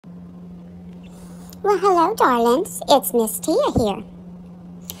Well, hello, darlings. It's Miss Tia here.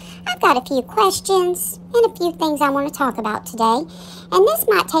 I've got a few questions and a few things I want to talk about today, and this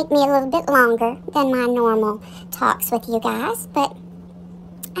might take me a little bit longer than my normal talks with you guys, but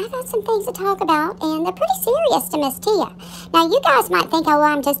I've got some things to talk about, and they're pretty serious to Miss Tia. Now, you guys might think, oh,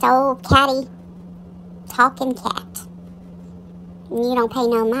 I'm just an old catty talking cat. And you don't pay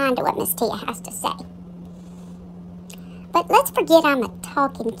no mind to what Miss Tia has to say. But let's forget I'm a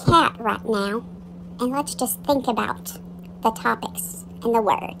talking cat right now, and let's just think about the topics and the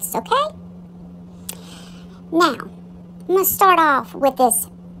words, okay? Now, I'm going to start off with this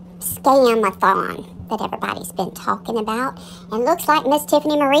scam-a-thon that everybody's been talking about. And looks like Miss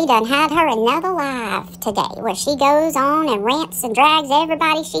Tiffany Marie done had her another live today, where she goes on and rants and drags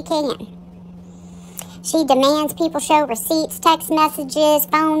everybody she can. She demands people show receipts, text messages,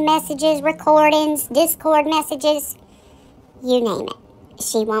 phone messages, recordings, Discord messages. You name it.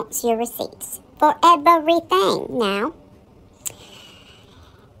 She wants your receipts for everything now.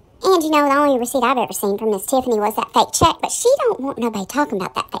 And you know, the only receipt I've ever seen from Miss Tiffany was that fake check, but she don't want nobody talking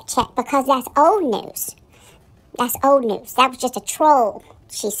about that fake check because that's old news. That's old news. That was just a troll,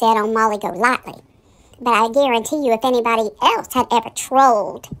 she said on Molly Go Lightly. But I guarantee you, if anybody else had ever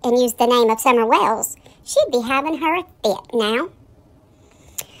trolled and used the name of Summer Wells, she'd be having her a fit now.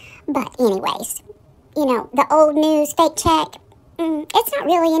 But anyways, you know, the old news fake check, it's not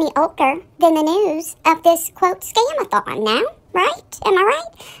really any older than the news of this, quote, scam-a-thon now, right? Am I right?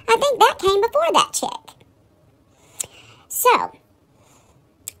 I think that came before that check. So,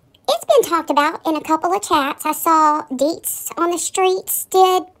 it's been talked about in a couple of chats. I saw Deets on the Streets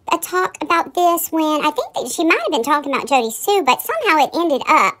did a talk about this when I think that she might have been talking about Jody Sue, but somehow it ended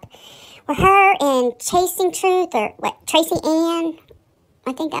up with her and Chasing Truth, or what, Tracy Ann,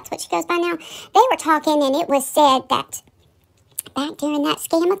 I think that's what she goes by now. They were talking, and it was said that back during that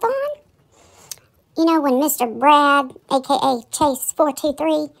scam-a-thon, you know, when Mr. Brad, a.k.a. Chase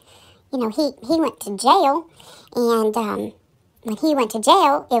 423, you know, he went to jail, and when he went to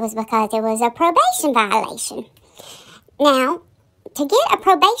jail, it was because it was a probation violation. Now, to get a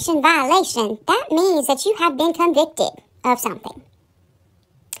probation violation, that means that you have been convicted of something.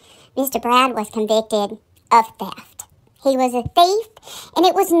 Mr. Brad was convicted of theft. He was a thief, and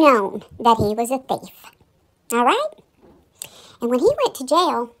it was known that he was a thief. All right? And when he went to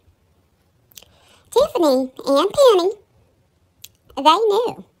jail, Tiffany and Penny, they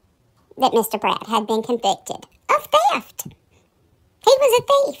knew that Mr. Brad had been convicted of theft. He was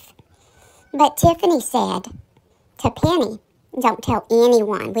a thief. But Tiffany said to Penny, don't tell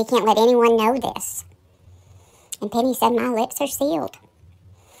anyone. We can't let anyone know this. And Penny said, my lips are sealed.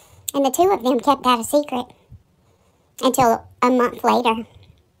 And the two of them kept that a secret until a month later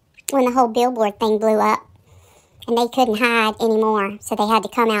when the whole billboard thing blew up. And they couldn't hide anymore, so they had to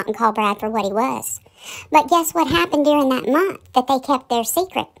come out and call Brad for what he was. But guess what happened during that month that they kept their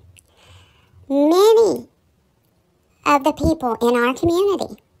secret? Many of the people in our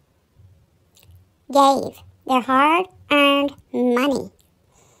community gave their hard-earned money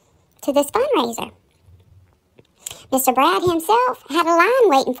to this fundraiser. Mr. Brad himself had a line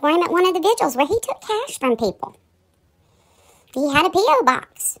waiting for him at one of the vigils where he took cash from people. He had a P.O.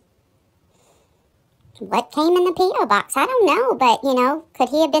 box. What came in the P.O. box? I don't know, but, you know, could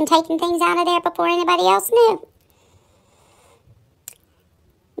he have been taking things out of there before anybody else knew?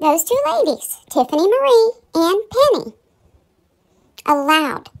 Those two ladies, Tiffany Marie and Penny,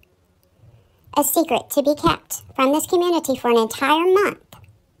 allowed a secret to be kept from this community for an entire month.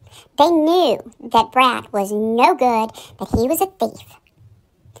 They knew that Brad was no good, that he was a thief.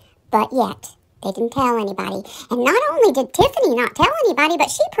 But yet, they didn't tell anybody. And not only did Tiffany not tell anybody,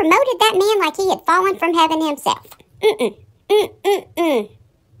 but she promoted that man like he had fallen from heaven himself.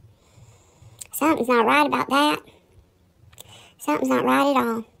 Something's not right about that. Something's not right at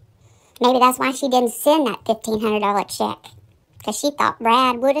all. Maybe that's why she didn't send that $1,500 check. Because she thought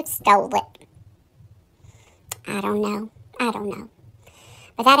Brad would have stole it. I don't know.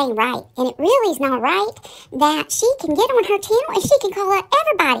 But that ain't right. And it really is not right that she can get on her channel and she can call out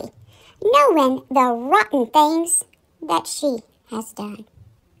everybody, knowing the rotten things that she has done.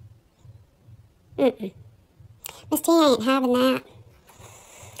 Miss T ain't having that.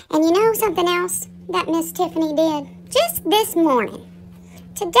 And you know something else that Miss Tiffany did just this morning?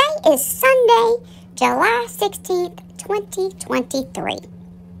 Today is Sunday, July 16th, 2023.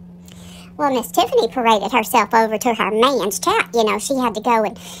 Well, Miss Tiffany paraded herself over to her man's chat. You know, she had to go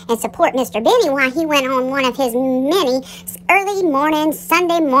and support Mr. Benny while he went on one of his many early morning,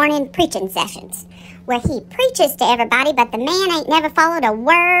 Sunday morning preaching sessions, where he preaches to everybody, but the man ain't never followed a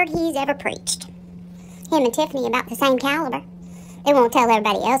word he's ever preached. Him and Tiffany about the same caliber. They won't tell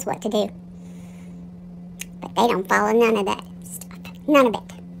everybody else what to do. But they don't follow none of that stuff. None of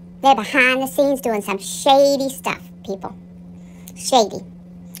it. They're behind the scenes doing some shady stuff, people. Shady.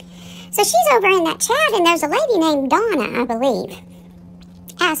 So she's over in that chat, and there's a lady named Donna, I believe.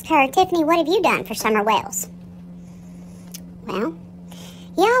 Asked her, Tiffany, what have you done for Summer Wells? Well,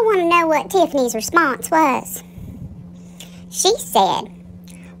 y'all want to know what Tiffany's response was? She said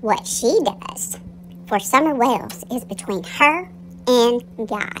what she does for Summer Wells is between her and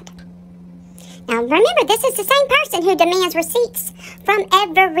God. Now, remember, this is the same person who demands receipts from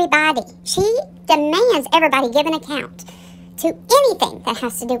everybody. She demands everybody give an account to anything that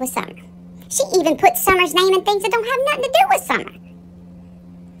has to do with Summer. She even puts Summer's name in things that don't have nothing to do with Summer.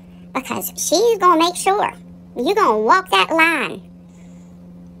 Because she's going to make sure you're going to walk that line.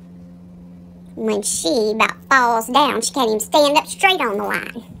 When she about falls down, she can't even stand up straight on the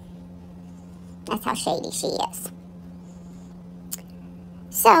line. That's how shady she is.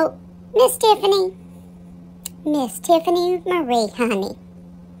 So, Miss Tiffany Marie, honey,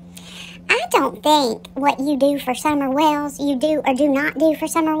 I don't think what you do for Summer Wells, you do or do not do for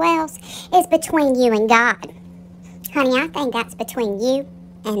Summer Wells, is between you and God. Honey, I think that's between you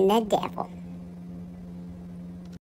and the devil.